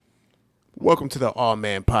Welcome to the All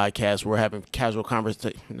Man Podcast. We're having casual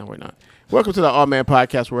conversation. No, we're not. Welcome to the All Man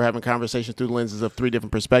Podcast. We're having conversations through the lenses of three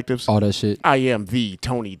different perspectives. All that shit. I am the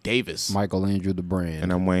Tony Davis. Michael Andrew the brand.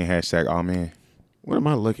 And I'm Wayne # all man. What am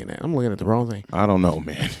I looking at? I'm looking at the wrong thing. I don't know,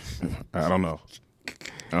 man. I don't know.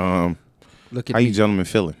 Look at How me. you gentlemen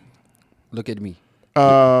feeling? Look at me.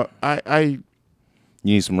 I You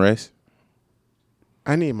need some rest?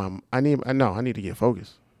 need to get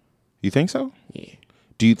focused. You think so? Yeah.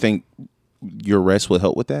 Do you think your rest will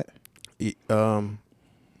help with that?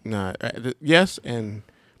 Yes,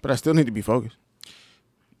 but I still need to be focused.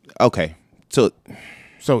 Okay. So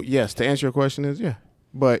So yes, to answer your question is yeah.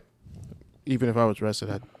 But even if I was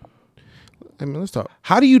rested, let's talk.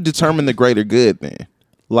 how do you determine the greater good then?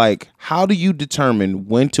 Like, how do you determine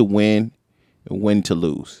when to win and when to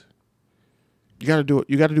lose? You got to do it.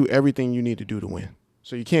 You got to do everything you need to do to win.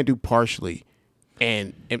 So you can't do partially.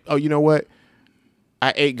 And oh, you know what?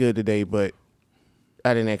 I ate good today, but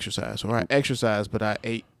I didn't exercise. Or I exercised, but I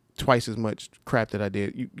ate twice as much crap that I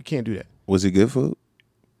did. You can't do that. Was it good food?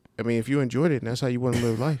 I mean, if you enjoyed it, and that's how you want to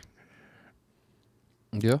live life.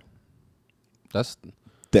 Yeah. That's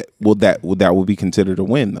That would be considered a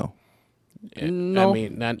win though. No. I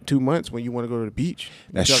mean, not 2 months when you want to go to the beach.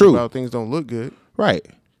 That's You talk true. About things don't look good. Right.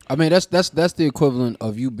 I mean that's the equivalent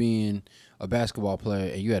of you being a basketball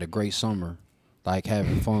player and you had a great summer, like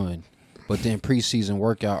having fun, but then preseason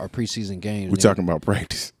workout or preseason games. We're talking about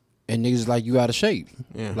practice. And niggas like you out of shape.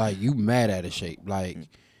 Yeah. Like you mad out of shape. Like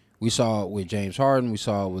we saw it with James Harden, we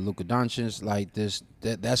saw it with Luka Doncic. Like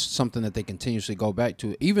that's something that they continuously go back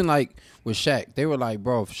to. Even like with Shaq, they were like,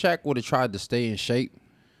 bro, if Shaq would have tried to stay in shape,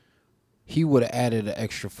 he would have added an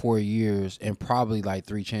extra 4 years and probably like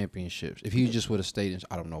 3 championships. If he just would have stayed in,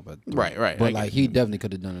 I don't know about 3. Right. But I like get he definitely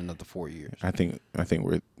could have done another 4 years. I think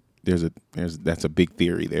that's a big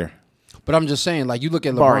theory there. But I'm just saying, like you look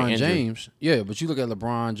at Barring LeBron injury. James, yeah. But you look at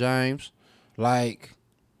LeBron James, like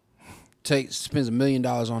spends $1 million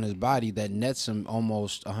on his body that nets him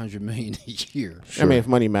almost $100 million a year. I mean, if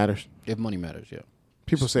money matters. If money matters, yeah.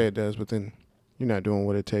 People say it does, but then you're not doing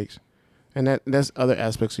what it takes. And that's other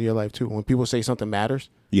aspects of your life too. When people say something matters,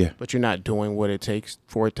 Yeah. but you're not doing what it takes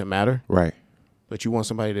for it to matter, Right. but you want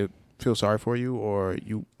somebody to feel sorry for you, or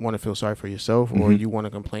you want to feel sorry for yourself, or you want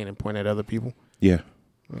to complain and point at other people. Yeah.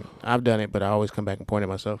 I've done it, but I always come back and point at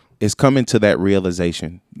myself. It's coming to that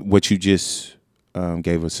realization, what you just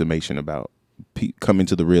gave a summation about, coming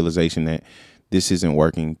to the realization that this isn't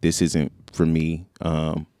working, this isn't for me.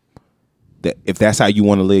 That if that's how you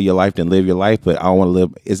want to live your life, then live your life. But I don't want to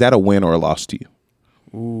live. Is that a win or a loss to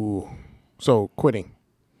you? Ooh, so quitting.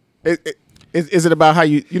 Is it about how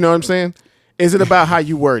you know what I'm saying? Is it about how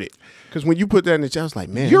you word it? Because when you put that in the chat, I was like,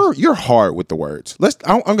 man, You're hard with the words.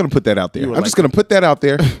 I'm going to put that out there. You were I'm just going to put that out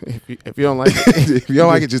there. if you don't like it, If you don't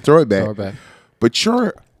like it, just throw it back. Throw it back. But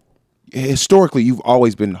historically, you've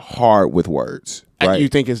always been hard with words, right? you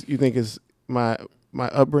think it's my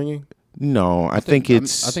upbringing? No, I think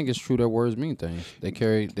it's. I think it's true that words mean things. They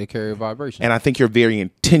carry a vibration. And I think you're very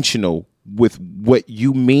intentional with what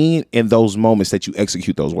you mean in those moments that you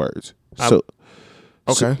execute those words. So,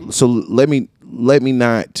 Okay. So let me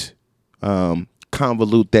not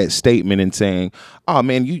convolute that statement in saying, "Oh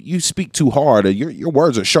man, you speak too hard," or your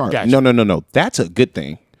words are sharp. Gotcha. No. That's a good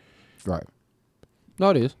thing. Right. No,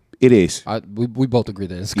 it is. It is. We both agree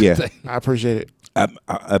that it's a good Yeah. thing. I appreciate it.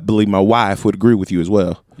 I believe my wife would agree with you as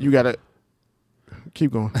well. You gotta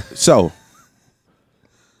keep going. So,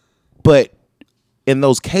 but in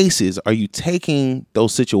those cases, are you taking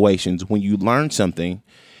those situations when you learn something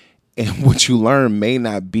and what you learn may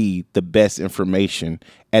not be the best information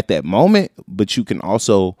at that moment, but you can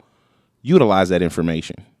also utilize that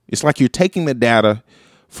information? It's like you're taking the data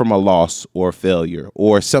from a loss or a failure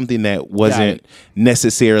or something that wasn't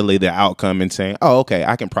necessarily the outcome and saying, oh, okay,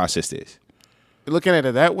 I can process this. Looking at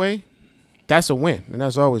it that way, that's a win, and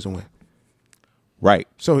that's always a win. Right.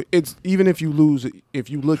 So it's even if you lose, if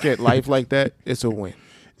you look at life like that, it's a win.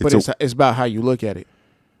 But it's about how you look at it.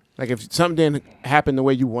 Like if something didn't happen the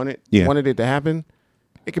way you wanted it to happen,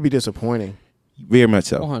 it could be disappointing. Very much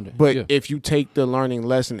so. 100. But yeah. if you take the learning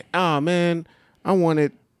lesson, man, I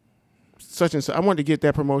wanted such and such. I wanted to get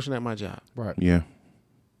that promotion at my job. Right. Yeah.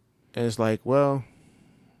 And it's like, well,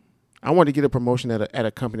 I want to get a promotion at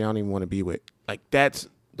a company I don't even want to be with. Like that's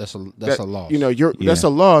a loss. You know, that's a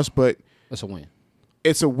loss, but That's a win.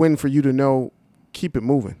 it's a win for you to know, keep it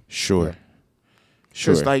moving. Sure.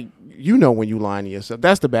 Sure. It's like, you know, when you lying to yourself,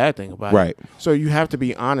 that's the bad thing about Right. it. So you have to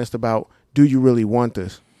be honest about, do you really want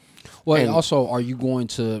this? Well, And- also, are you going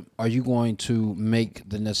to make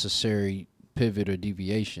the necessary pivot or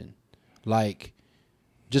deviation? Like,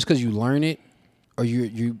 just because you learn it, or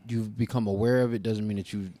you've become aware of it doesn't mean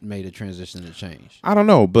that you've made a transition to change. I don't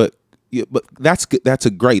know, but that's good. That's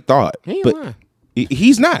a great thought. He ain't but lying.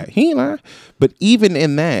 He's not. He ain't lying. But even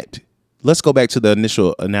in that, let's go back to the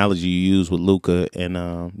initial analogy you used with Luka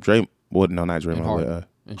and Dray. Well, no, not Draymond. Harden. And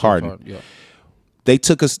James Harden. Yeah. They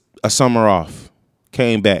took a summer off,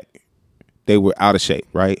 came back. They were out of shape,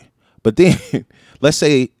 right? But then, let's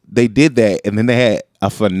say they did that, and then they had a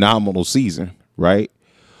phenomenal season, right?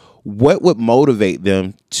 What would motivate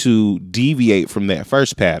them to deviate from that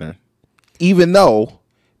first pattern, even though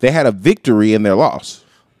they had a victory in their loss?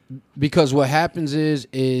 Because what happens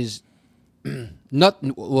is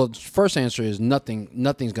nothing. Well, first answer is nothing.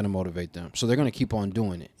 Nothing's going to motivate them, so they're going to keep on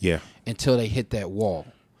doing it. Yeah. Until they hit that wall.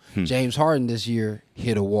 James Harden this year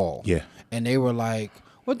hit a wall. Yeah. And they were like,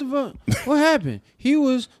 "What the fuck? What happened? He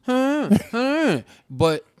was,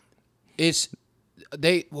 but it's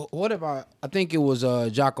they. What about? I think it was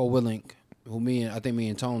Jocko Willink, who me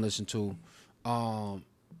and Tone listened to.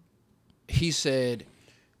 He said,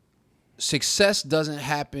 "Success doesn't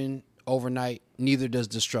happen overnight. Neither does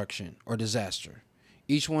destruction or disaster.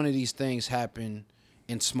 Each one of these things happen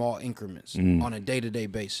in small increments on a day-to-day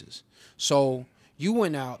basis. So you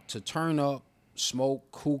went out to turn up, smoke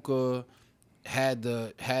hookah, had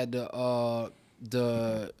the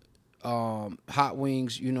hot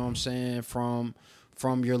wings. You know what I'm saying from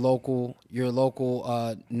your local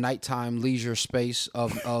nighttime leisure space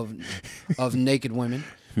of naked women."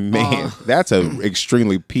 Man, that's an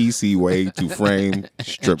extremely PC way to frame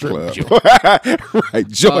strip club. Right,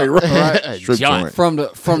 joint, right? Strip joint.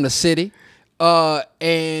 From the city,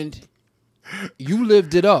 and you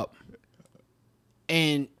lived it up,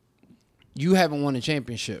 and you haven't won a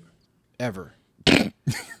championship ever.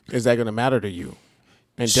 Is that going to matter to you?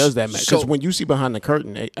 And does that matter? Because when you see behind the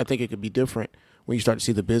curtain, I think it could be different when you start to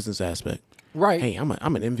see the business aspect. Right. Hey, I'm an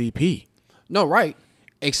MVP. No, right.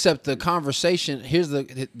 Except the conversation. Here's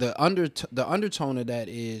the undertone of that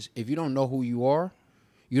is, if you don't know who you are,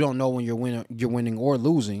 you don't know when you're winning or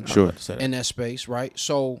losing. Sure. In that space, right?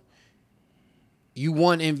 So you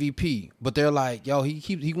won MVP, but they're like, yo,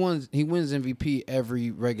 he wins MVP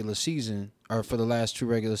every regular season, or for the last 2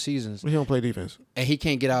 regular seasons. He don't play defense, and he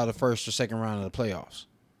can't get out of the first or second round of the playoffs.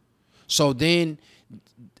 So then,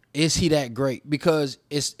 is he that great? Because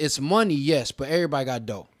it's money, yes, but everybody got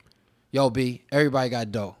dough. Yo, B, everybody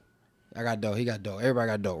got dough. I got dough. He got dough. Everybody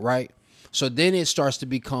got dough, right? So then it starts to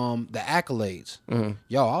become the accolades. Mm-hmm.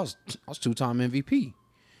 Yo, I was 2-time MVP.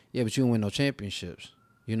 Yeah, but you didn't win no championships.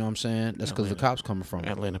 You know what I'm saying? That's because the cops coming from.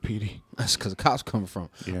 Atlanta PD. That's because the cops coming from.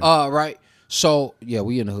 Yeah. Right. So yeah,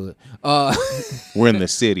 we in the hood. We're in the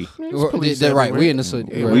city. They're right. We in the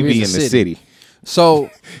city. Yeah, we be in the city. So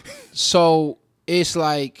it's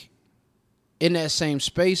like in that same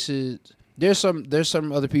spaces. There's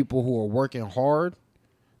some other people who are working hard,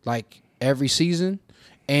 like every season,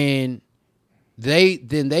 and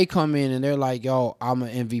they come in and they're like, yo, I'm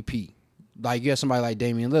an MVP. Like you have somebody like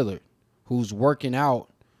Damian Lillard, who's working out,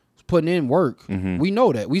 putting in work. Mm-hmm. We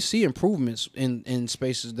know that. We see improvements in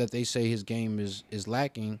spaces that they say his game is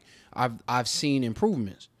lacking. I've seen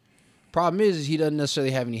improvements. Problem is he doesn't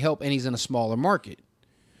necessarily have any help, and he's in a smaller market.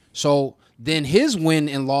 So then his win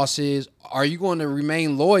and losses, are you going to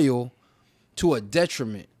remain loyal to a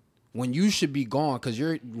detriment when you should be gone because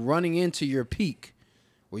you're running into your peak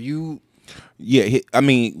where you... Yeah, I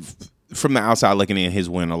mean, from the outside looking in, his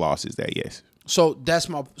win or loss is that, yes. So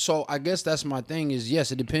I guess that's my thing is,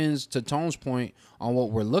 yes, it depends, to Tone's point, on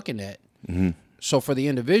what we're looking at. Mm-hmm. So for the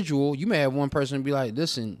individual, you may have one person be like,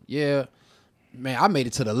 listen, yeah, man, I made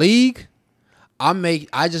it to the league.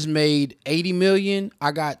 I just made $80 million.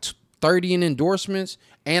 I got 30 in endorsements,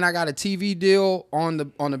 and I got a TV deal on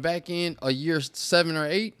the back end a year 7 or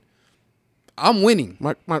 8. I'm winning.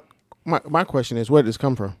 My question is, where did this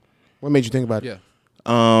come from? What made you think about it?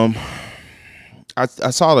 Yeah. I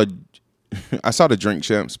saw the Drink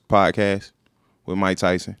Champs podcast with Mike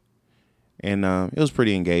Tyson, and it was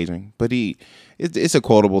pretty engaging. But it's a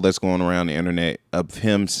quotable that's going around the internet of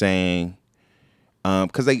him saying,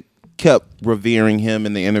 because they kept revering him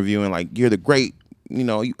in the interview and like, you're the great,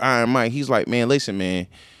 you Iron Mike. He's like, man, listen, man,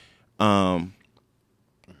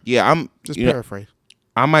 yeah, I'm just paraphrase.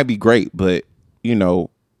 I might be great, but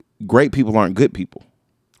great people aren't good people.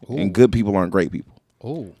 Ooh. And good people aren't great people.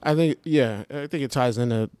 Oh, I think it ties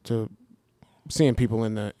into seeing people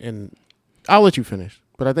in. I'll let you finish,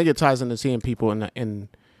 but I think it ties into seeing people in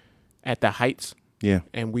at the heights. Yeah,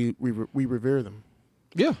 and we revere them.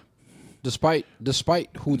 Yeah, despite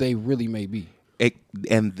who they really may be.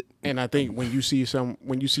 And I think when you see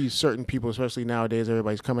certain people, especially nowadays,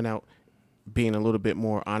 everybody's coming out being a little bit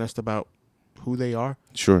more honest about who they are.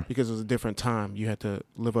 Sure. Because it was a different time. You had to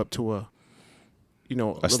live up to a,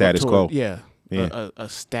 live up status to quo. Yeah. Yeah. A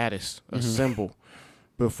status, a symbol.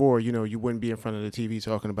 Before, you wouldn't be in front of the TV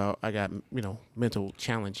talking about, I got, mental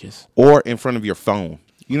challenges. Or in front of your phone.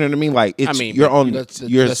 You know what I mean? Like you're on,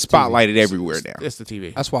 you're that's spotlighted everywhere now. It's the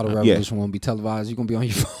TV. That's why the revolution won't be televised. You're gonna be on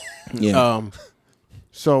your phone. Yeah.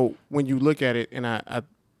 So when you look at it, and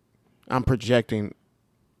I'm projecting,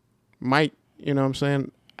 Mike, you know what I'm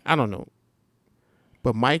saying? I don't know.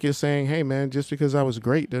 But Mike is saying, hey man, just because I was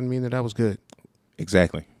great doesn't mean that I was good.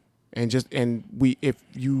 Exactly. And if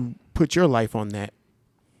you put your life on that,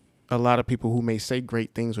 a lot of people who may say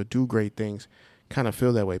great things or do great things kind of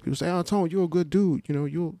feel that way. People say, oh, Tone, you're a good dude.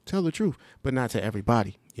 You'll tell the truth, but not to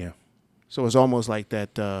everybody. Yeah. So it's almost like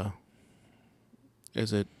that,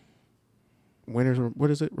 is it winners, what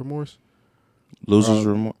is it, remorse? Losers,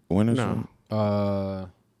 winners? No.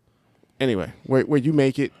 Anyway, where you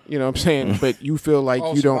make it, you know what I'm saying? But you feel like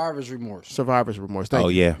you don't. Survivor's remorse. Survivor's remorse.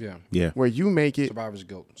 Thank you. Yeah. Yeah. Where you make it. Survivor's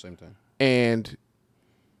guilt. Same thing. And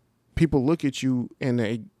people look at you in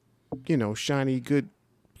a, shiny, good,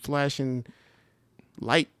 flashing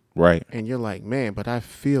light. Right. And you're like, man, but I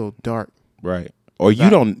feel dark. Right. Or you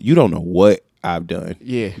don't know what I've done.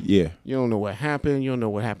 Yeah. Yeah. You don't know what happened. You don't know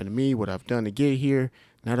what happened to me, what I've done to get here.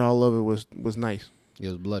 Not all of it was nice. It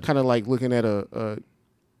was bloody. Kind of like looking at a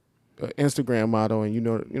Instagram model,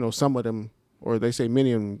 and some of them, or they say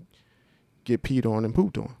many of them, get peed on and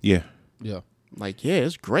pooped on. Yeah. Yeah. Like, yeah,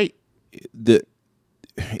 it's great.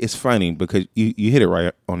 It's funny because you hit it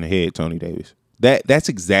right on the head, Tony Davis. That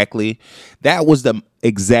was the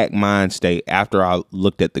exact mind state after I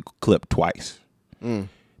looked at the clip twice.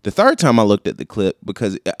 The third time I looked at the clip,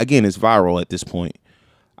 because again, it's viral at this point,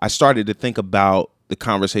 I started to think about the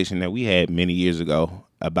conversation that we had many years ago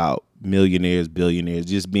about millionaires, billionaires,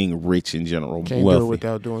 just being rich in general, Can't wealthy. do it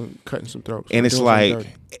without cutting some throats. And it's doing like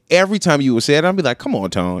something dirty. every time you would say it, I'd be like, "Come on,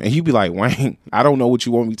 Tone," and he'd be like, "Wayne, I don't know what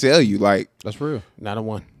you want me to tell you." Like, That's real. Not a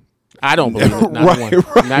one. I don't believe it. Not Right, a one.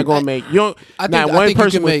 right. Not gonna make you. I Not think, one I think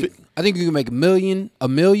person you can make. I think you can make a million.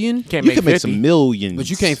 can't you make can make 50. some millions, But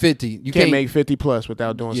you can't 50. You Can't make 50 plus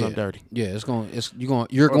without doing yeah, something dirty. Yeah,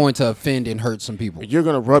 you're going to offend and hurt some people. You're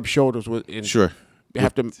gonna rub shoulders with. And Sure.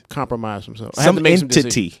 have to compromise themselves. I have Some to make some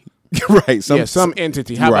decisions. entity, right? Some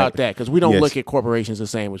entity. How right. about that? Because we don't Yes. look at corporations the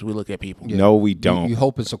same as we look at people. No, we don't. You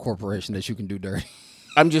hope it's a corporation that you can do dirty.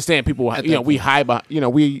 I'm just saying, people. We hide.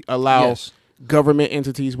 We allow Yes. government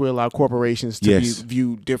entities. We allow corporations to Yes. be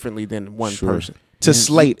viewed differently than one Sure. person. To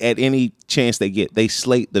slate at any chance they get. They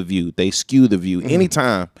slate the view. They skew the view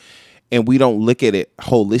anytime, and we don't look at it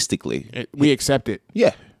holistically. We accept it.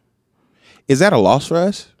 Yeah. Is that a loss for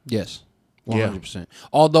us? Yes, Yeah. 100%.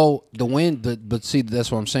 Although the win, but see,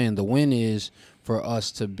 that's what I'm saying. The win is for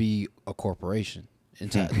us to be a corporation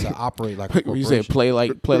and to operate like a corporation. You said play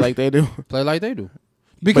like they do. Play like they do,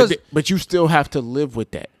 because But you still have to live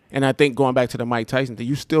with that. And I think going back to the Mike Tyson thing,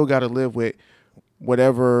 you still got to live with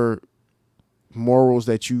whatever morals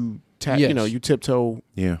that you Yes. you tiptoe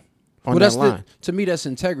Yeah. on that that's line. to me that's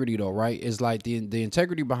integrity though, right? Is like the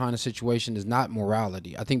integrity behind a situation is not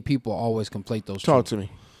morality. I think people always conflate those Talk two. to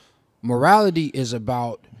me. Morality is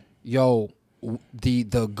about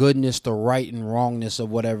the goodness, the right and wrongness of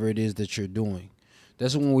whatever it is that you're doing.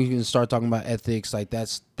 That's when we can start talking about ethics. Like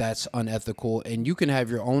that's unethical, and you can have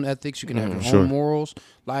your own ethics. You can have your Sure. own morals.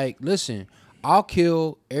 Like, listen, I'll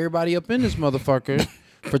kill everybody up in this motherfucker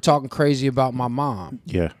for talking crazy about my mom.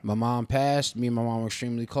 Yeah. My mom passed. Me and my mom were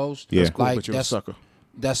extremely close. Yeah. Cool, Like but you're a sucker.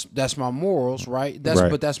 that's my morals, right? Right.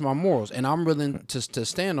 But that's my morals, and I'm willing to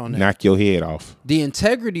stand on that. Knock your head off. The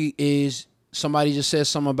integrity is somebody just says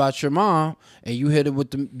something about your mom, and you hit it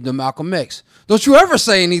with the Malcolm X. Don't you ever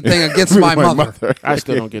say anything against my mother. I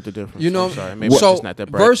still don't get the difference. You know, I'm sorry. Maybe so I'm just not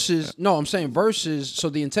that bright. versus no, I'm saying versus. So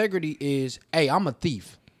the integrity is, hey, I'm a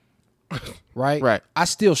thief, right? Right. I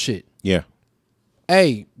steal shit. Yeah.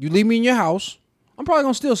 Hey, you leave me in your house, I'm probably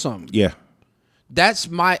gonna steal something. Yeah. That's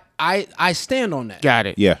my I stand on that. Got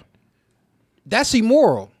it. Yeah. That's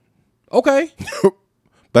immoral. Okay.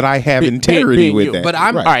 But I have integrity being with you. that. But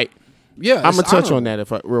I'm All right. Yeah. I'm it's gonna touch honorable. on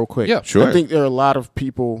that real quick. Yeah. Sure. I think there are a lot of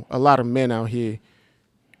people, a lot of men out here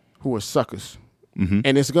who are suckers, and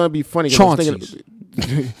it's gonna be funny. 'cause I was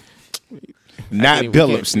thinking- Not even-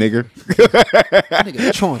 Billups, nigga.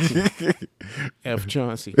 Nigga, Chauncey. F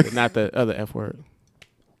Chauncey, but not the other F word.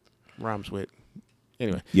 Rhymes with.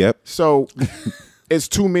 Anyway. Yep. So it's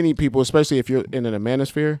too many people, especially if you're in an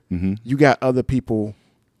manosphere. You got other people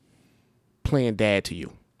playing dad to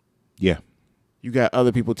you. Yeah. You got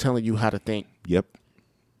other people telling you how to think. Yep.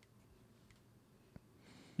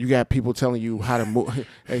 You got people telling you how to move.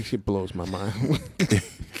 That shit blows my mind.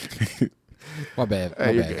 My bad. My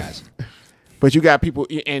you're bad, good. guys. But you got people,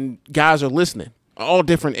 and guys are listening, all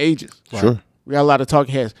different ages. Sure. We got a lot of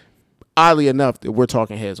talking heads. Oddly enough, that we're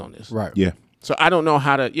talking heads on this. Right. Yeah. So I don't know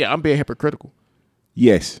how to. Yeah, I'm being hypocritical.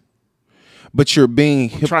 Yes. But you're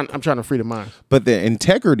being I'm trying to free the mind. but the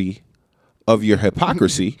integrity of your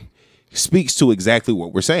hypocrisy speaks to exactly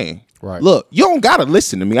what we're saying. Right. Look, you don't gotta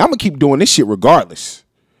listen to me. I'm gonna keep doing this shit regardless.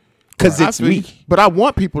 Cause I it's feel you. me. But I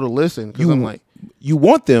want people to listen because I'm like, You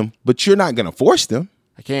want them, but you're not gonna force them.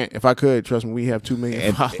 I can't. If I could, trust me, we have 2 million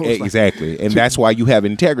And, followers. Like, exactly. And that's why you have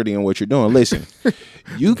integrity in what you're doing. Listen,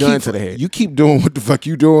 you Gun keep to the head. you keep doing what the fuck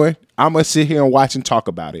you doing. I'm gonna sit here and watch and talk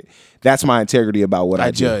about it. That's my integrity about what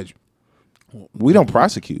I do. judge. We don't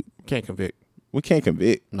prosecute. Can't convict. We can't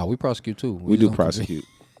convict. No, we prosecute too. We just do don't prosecute.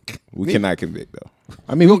 We cannot convict though.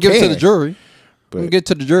 I mean, We'll we give it to can, the jury. but- We'll get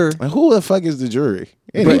to the jury. And who the fuck is the jury?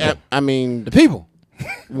 But Anyway. I mean, The people.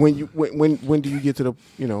 when do you get to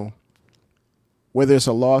the whether it's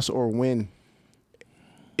a loss or a win?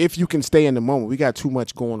 If you can stay in the moment, we got too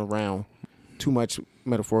much going around, too much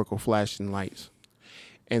metaphorical flashing lights,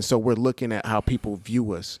 and so we're looking at how people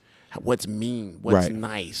view us, what's mean, what's Right.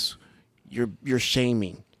 nice. You're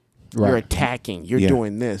shaming, Right. you're attacking, you're Yeah.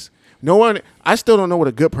 doing this. No one. I still don't know what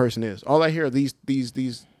a good person is. All I hear are these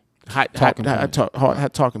hot Talking points.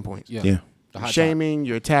 hot talking points. Yeah. Yeah. The hot Shaming,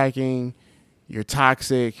 you're attacking, you're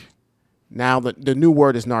toxic. Now the new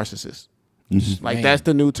word is narcissist. Like Man. that's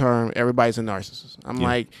the new term. Everybody's a narcissist. I'm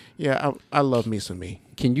like, yeah, I love me some me.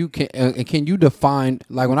 Can you define,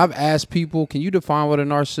 like, when I've asked people, can you define what a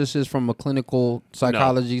narcissist is from a clinical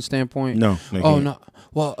psychology standpoint? No, they Oh can't. no.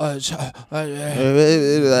 Well, shut Shut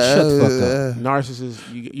the fuck up. Narcissist,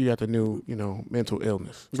 you got the new, mental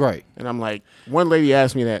illness. Right. And I'm like, one lady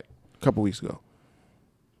asked me that a couple weeks ago.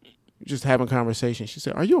 Just having conversation. She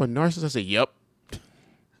said, "Are you a narcissist?" I said, "Yep."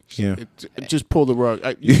 Yeah. It just pull the rug.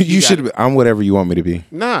 You got should it. have. I'm whatever you want me to be.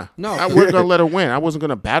 Nah, No. I wasn't gonna let her win. I wasn't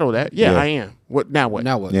gonna battle that. Yeah, Yeah. I am. What now? What?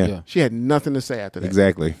 Now what? Yeah. Yeah. She had nothing to say after that.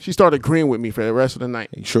 Exactly. She started agreeing with me for the rest of the night.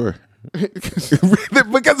 Sure.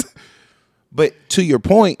 because, but to your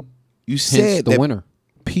point, you Hence said the that winner.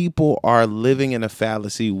 people are living in a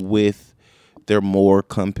fallacy with their moral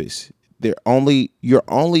compass. You're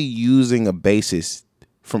only using a basis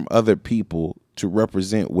from other people to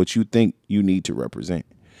represent what you think you need to represent.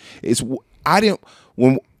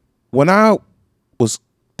 When I was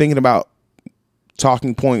thinking about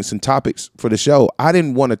talking points and topics for the show, I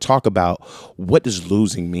didn't want to talk about what does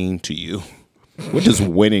losing mean to you? What does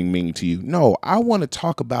winning mean to you? No, I want to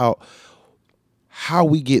talk about how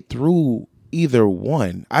we get through either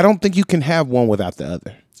one. I don't think you can have one without the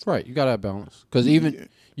other. Right. You gotta have balance. Because even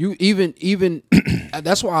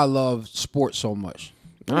that's why I love sports so much.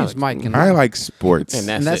 It's Mike and I like sports. And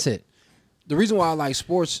and that's it. The reason why I like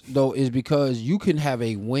sports though is because you can have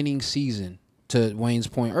a winning season. To Wayne's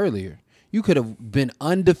point earlier, you could have been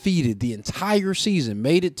undefeated the entire season,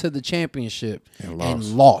 made it to the championship, and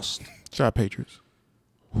lost. Shout out Patriots.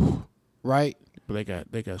 Right? But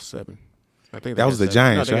they got 7. I think That was the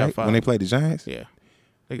Giants, got right? 5. When they played the Giants? Yeah.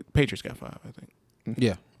 Patriots got 5, I think.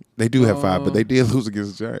 Yeah. They do have 5, but they did lose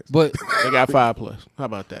against the Giants. But They got 5 plus. How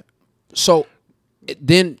about that? so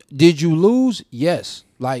then, did you lose? Yes.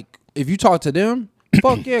 Like if you talk to them,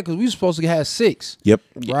 fuck yeah, because we supposed to have 6. Yep.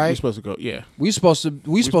 Right? We're supposed to go. Yeah. We supposed to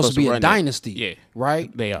supposed be to a run that. dynasty. Yeah.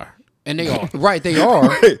 Right? They are. And they are. Right, they are.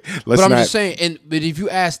 Let's But I'm not- just saying, but if you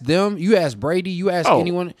ask them, you ask Brady, you ask Oh.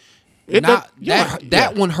 anyone, It not, does- yeah,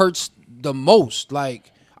 that yeah. one hurts the most.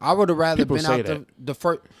 Like I would have rather People been say out that. the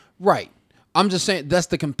first. Right. I'm just saying that's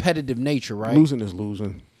the competitive nature, right? Losing is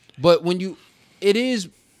losing. But when it is,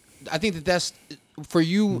 I think that's for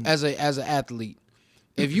you as an athlete.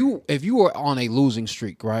 If you were on a losing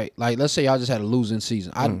streak, right? Like let's say y'all just had a losing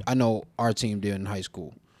season. I know our team did in high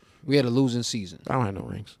school. We had a losing season. I don't have no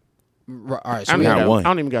rings. All right, I so don't, we even had, got got, one. I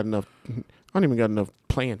don't even got enough. I don't even got enough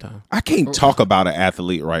playing time. I can't talk about an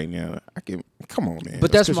athlete right now. Come on, man.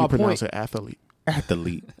 but that's 'Cause my you pronounce point. it athlete.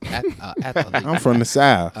 athlete. Athlete. I'm from the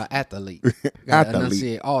South. Athlete. Gotta Athlete.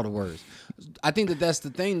 enunciate all the words. I think that's the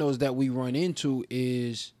thing, though, is that we run into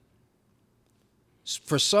is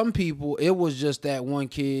for some people, it was just that one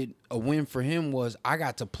kid, a win for him was I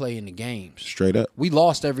got to play in the games. Straight up. We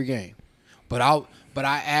lost every game. But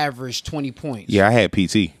I averaged 20 points. Yeah, I had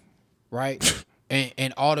PT. Right?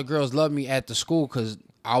 and all the girls loved me at the school because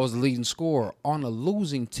I was the leading scorer on a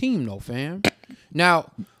losing team, though, fam.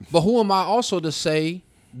 Now, but who am I also to say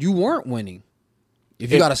you weren't winning?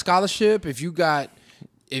 If you got a scholarship, if you got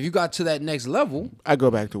to that next level, I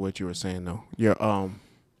go back to what you were saying though. Your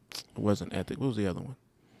it wasn't ethic. What was the other one?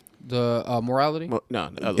 the morality, No, the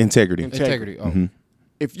other one. Integrity. integrity. Oh,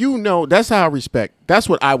 If you know, that's how I respect. That's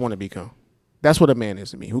what I want to become. That's what a man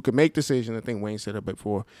is to me. Who can make decisions. I think Wayne said it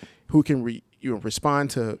before. Who can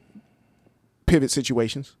respond to pivot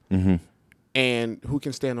situations, and who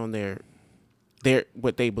can stand on their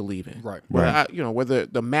what they believe in. Right. Whether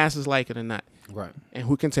the masses like it or not. Right. And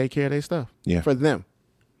who can take care of their stuff. Yeah. For them.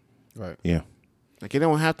 Right. Yeah. Like, it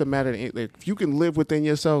don't have to matter. If you can live within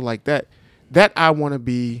yourself like that I want to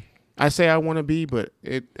be. I say I want to be, but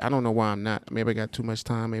I don't know why I'm not. Maybe I got too much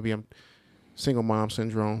time. Maybe I'm single mom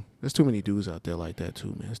syndrome. There's too many dudes out there like that too,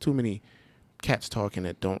 man. There's too many cats talking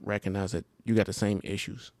that don't recognize that you got the same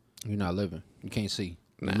issues. You're not living. You can't see.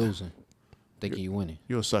 You're Nah. losing. Thinking you're winning.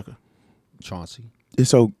 You're a sucker. Chauncey.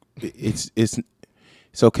 It's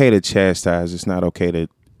okay to chastise. It's not okay to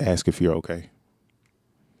ask if you're okay.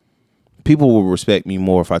 People will respect me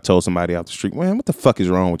more if I told somebody out the street, man, what the fuck is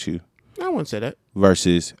wrong with you? I wouldn't say that.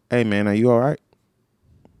 Versus, hey man, are you all right?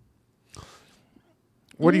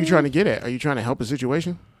 What are you trying to get at? Are you trying to help a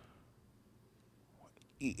situation?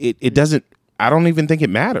 It doesn't. I don't even think it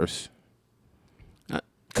matters.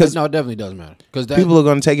 Because No, it definitely does matter. Because people are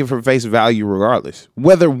going to take it for face value regardless.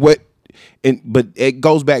 But it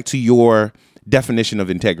goes back to your definition of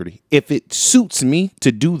integrity. If it suits me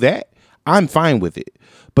to do that, I'm fine with it.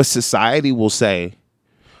 But society will say,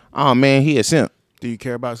 oh man, he a simp. Do you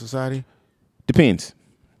care about society? Depends.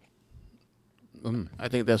 I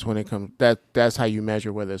think that's when it comes. That's how you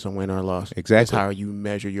measure whether it's a win or a loss. Exactly. That's how you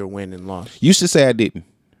measure your win and loss. Used to say I didn't.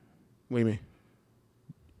 What do you mean?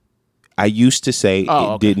 I used to say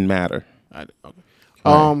Oh, it okay. didn't matter.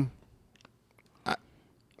 Okay.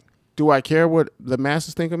 Do I care what the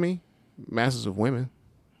masses think of me? Masses of women.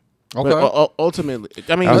 okay. But ultimately,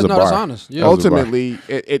 I mean, That was a that's bar. honest. Yeah. That was a bar. ultimately,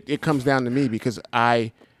 it comes down to me because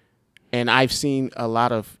I've seen a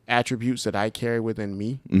lot of attributes that I carry within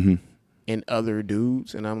me in other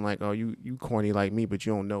dudes, and I'm like, oh, you corny like me, but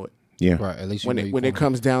you don't know it. Yeah. Right. At least you When know it you when it corny.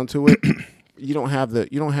 comes down to it, you don't have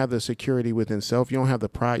the security within self. You don't have the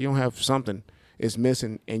pride. You don't have something is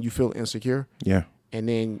missing, and you feel insecure, Yeah. and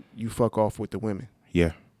then you fuck off with the women.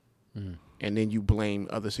 Yeah. And then you blame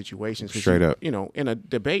other situations. 'Cause Straight up. You know, in a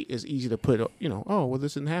debate, it's easy to put, oh, well,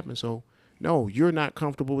 this didn't happen. So, no, you're not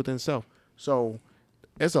comfortable within self. So,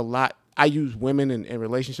 there's a lot. I use women in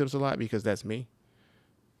relationships a lot because that's me.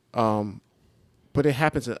 But it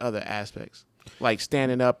happens in other aspects, like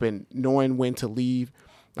standing up and knowing when to leave.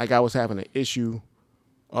 Like I was having an issue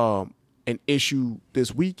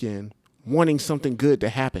this weekend, wanting something good to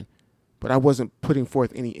happen. But I wasn't putting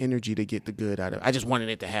forth any energy to get the good out of it. I just wanted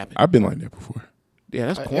it to happen. I've been like that before. Yeah,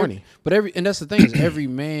 that's corny. And that's the thing is every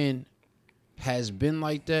man has been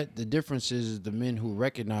like that. The difference is the men who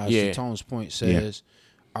recognize Yeah. to Tone's point says,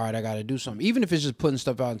 all right, I got to do something. Even if it's just putting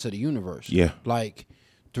stuff out into the universe. Yeah. Like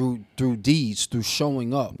through deeds, through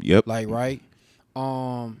showing up. Yep. Like, right?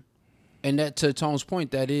 And that to Tone's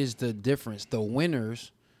point, that is the difference. The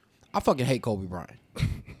winners, I fucking hate Kobe Bryant.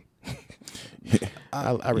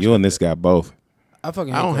 I You and this guy both. I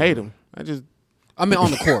fucking don't Kobe. hate him. I mean,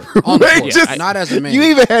 on the court. On the court. Just- Not as a man. You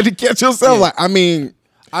even had to catch yourself. Like, I mean,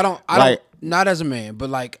 I don't, not as a man, but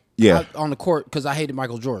like, Yeah. on the court, because I hated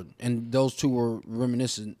Michael Jordan, and those two were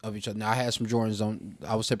reminiscent of each other. Now, I had some Jordans on,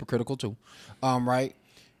 I was hypocritical too, right?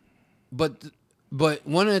 But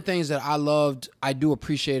one of the things that I do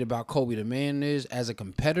appreciate about Kobe the man is, as a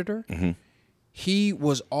competitor, he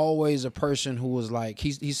was always a person who was like,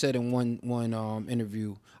 he said in one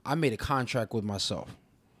interview, I made a contract with myself.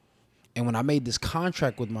 And when I made this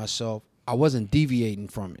contract with myself, I wasn't deviating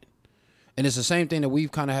from it. And it's the same thing that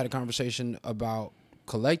we've kind of had a conversation about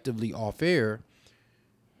collectively off air.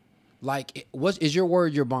 Like, is your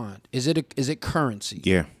word your bond? Is it currency?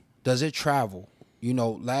 yeah. Does it travel? You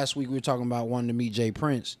know, last week we were talking about wanting to meet Jay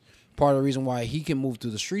Prince. Part of the reason why he can move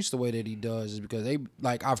through the streets the way that he does is because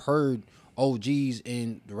I've heard OGs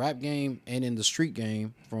in the rap game and in the street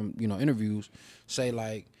game from, interviews say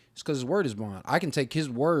like, it's because his word is bond. I can take his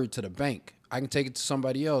word to the bank. I can take it to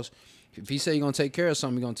somebody else. If he say he's gonna take care of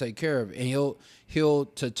something, he's gonna take care of it. And he'll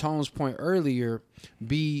to Tone's point earlier,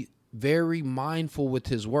 be very mindful with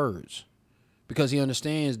his words. Because he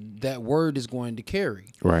understands that word is going to carry.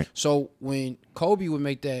 Right. So when Kobe would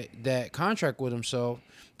make that contract with himself,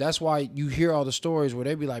 that's why you hear all the stories where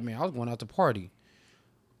they'd be like, man, I was going out to party.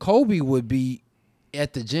 Kobe would be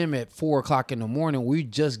at the gym at 4:00 in the morning. We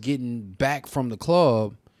just getting back from the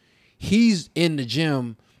club. He's in the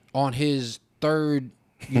gym on his third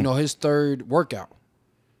workout.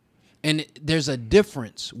 And there's a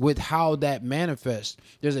difference with how that manifests.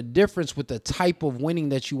 There's a difference with the type of winning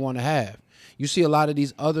that you want to have. You see a lot of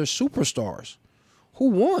these other superstars who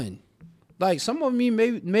won. Like, some of them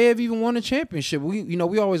may have even won a championship.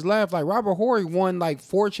 We always laugh, like Robert Horry won like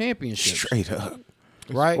 4 championships. Straight up.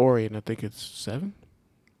 right? Ori, and I think it's 7.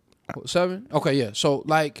 7? Okay, yeah. So,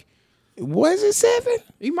 like, Was it 7?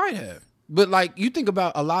 he might have. But, like, you think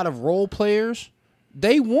about a lot of role players,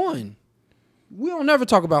 they won. We don't never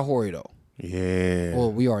talk about Hori, though. Yeah.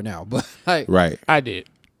 Well, we are now. But, like, Right. I did.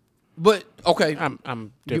 but, okay.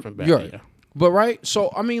 I'm different back You're then. right. But, right?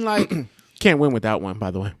 So, I mean, like, Can't win without one,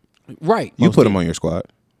 by the way. right. You put him on your squad.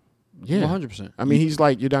 Yeah. 100%. I mean, he's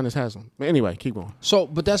like Udonis Haslam. But anyway, keep going. So,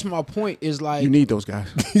 but that's my point is, like, You need those guys.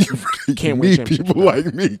 You can't win need championships people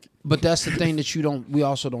like me. but that's the thing that we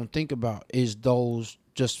also don't think about is those,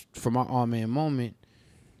 just for my all-man moment,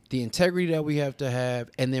 the integrity that we have to have,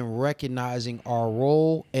 and then recognizing our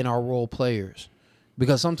role and our role players.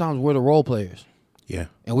 Because sometimes we're the role players. Yeah.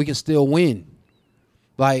 And we can still win.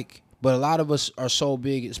 Like, but a lot of us are so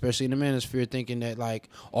big, especially in the manosphere, thinking that, like,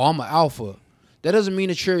 oh, I'm an alpha. That doesn't mean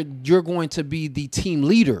that you're going to be the team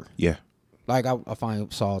leader. Yeah. Like, I finally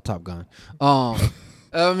saw Top Gun. I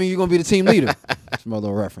mean, you're gonna be the team leader. That's my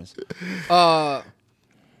little reference.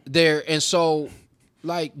 There, and so,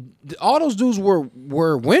 like, all those dudes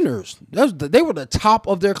were winners. They were the top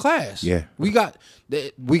of their class. Yeah. we got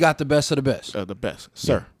the best of the best. The best,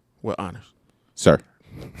 sir. With honors. Sir.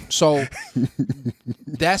 So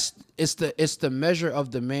it's the measure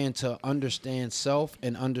of the man to understand self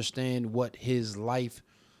and understand what his life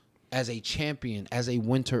as a champion, as a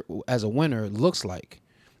winner looks like,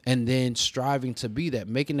 and then striving to be that,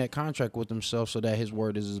 making that contract with himself so that his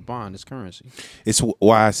word is his bond, his currency. It's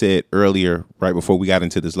why I said earlier, right before we got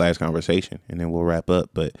into this last conversation, and then we'll wrap up,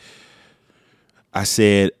 but I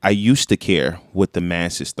said I used to care what the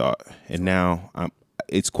masses thought, and now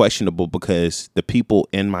it's questionable because the people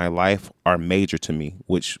in my life are major to me,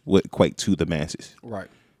 which would equate to the masses. Right.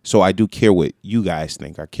 So I do care what you guys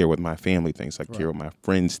think. I care what my family thinks. I care what my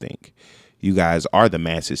friends think. You guys are the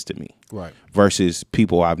masses to me. Right. Versus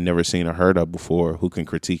people I've never seen or heard of before who can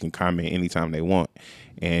critique and comment anytime they want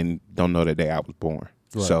and don't know the day I was born.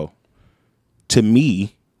 Right. So to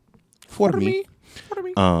me, for me,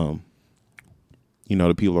 you know,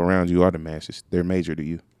 the people around you are the masses. They're major to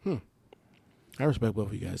you. I respect both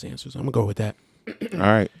of you guys' answers. I'm gonna go with that. All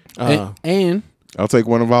right. And I'll take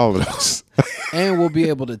one of all of those. and we'll be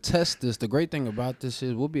able to test this. The great thing about this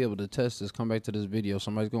is we'll be able to test this. Come back to this video.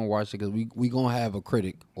 Somebody's gonna watch it because we gonna have a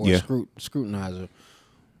critic or a scrutinizer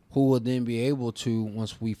who will then be able to,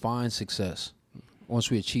 once we find success, once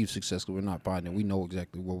we achieve success, because we're not finding, we know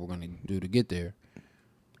exactly what we're gonna do to get there.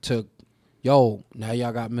 Now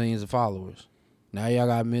y'all got millions of followers. Now y'all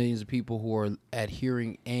got millions of people who are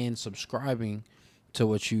adhering and subscribing to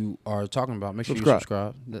what you are talking about. Make sure you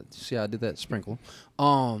subscribe. See how I did that sprinkle.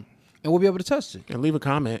 And we'll be able to test it. And leave a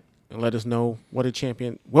comment and let us know what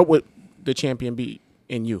would the champion be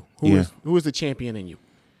in you? Who is the champion in you?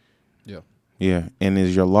 Yeah. Yeah. And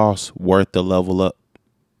is your loss worth the level up?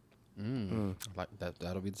 Like that.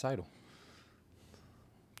 That'll be the title.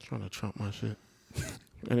 Trying to trump my shit.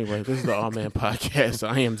 Anyway, this is the All Man Podcast.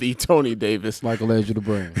 I am the Tony Davis. Michael Edge of the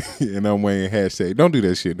brand. And I'm Wayne #. Don't do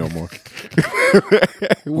that shit no more.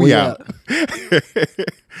 We out.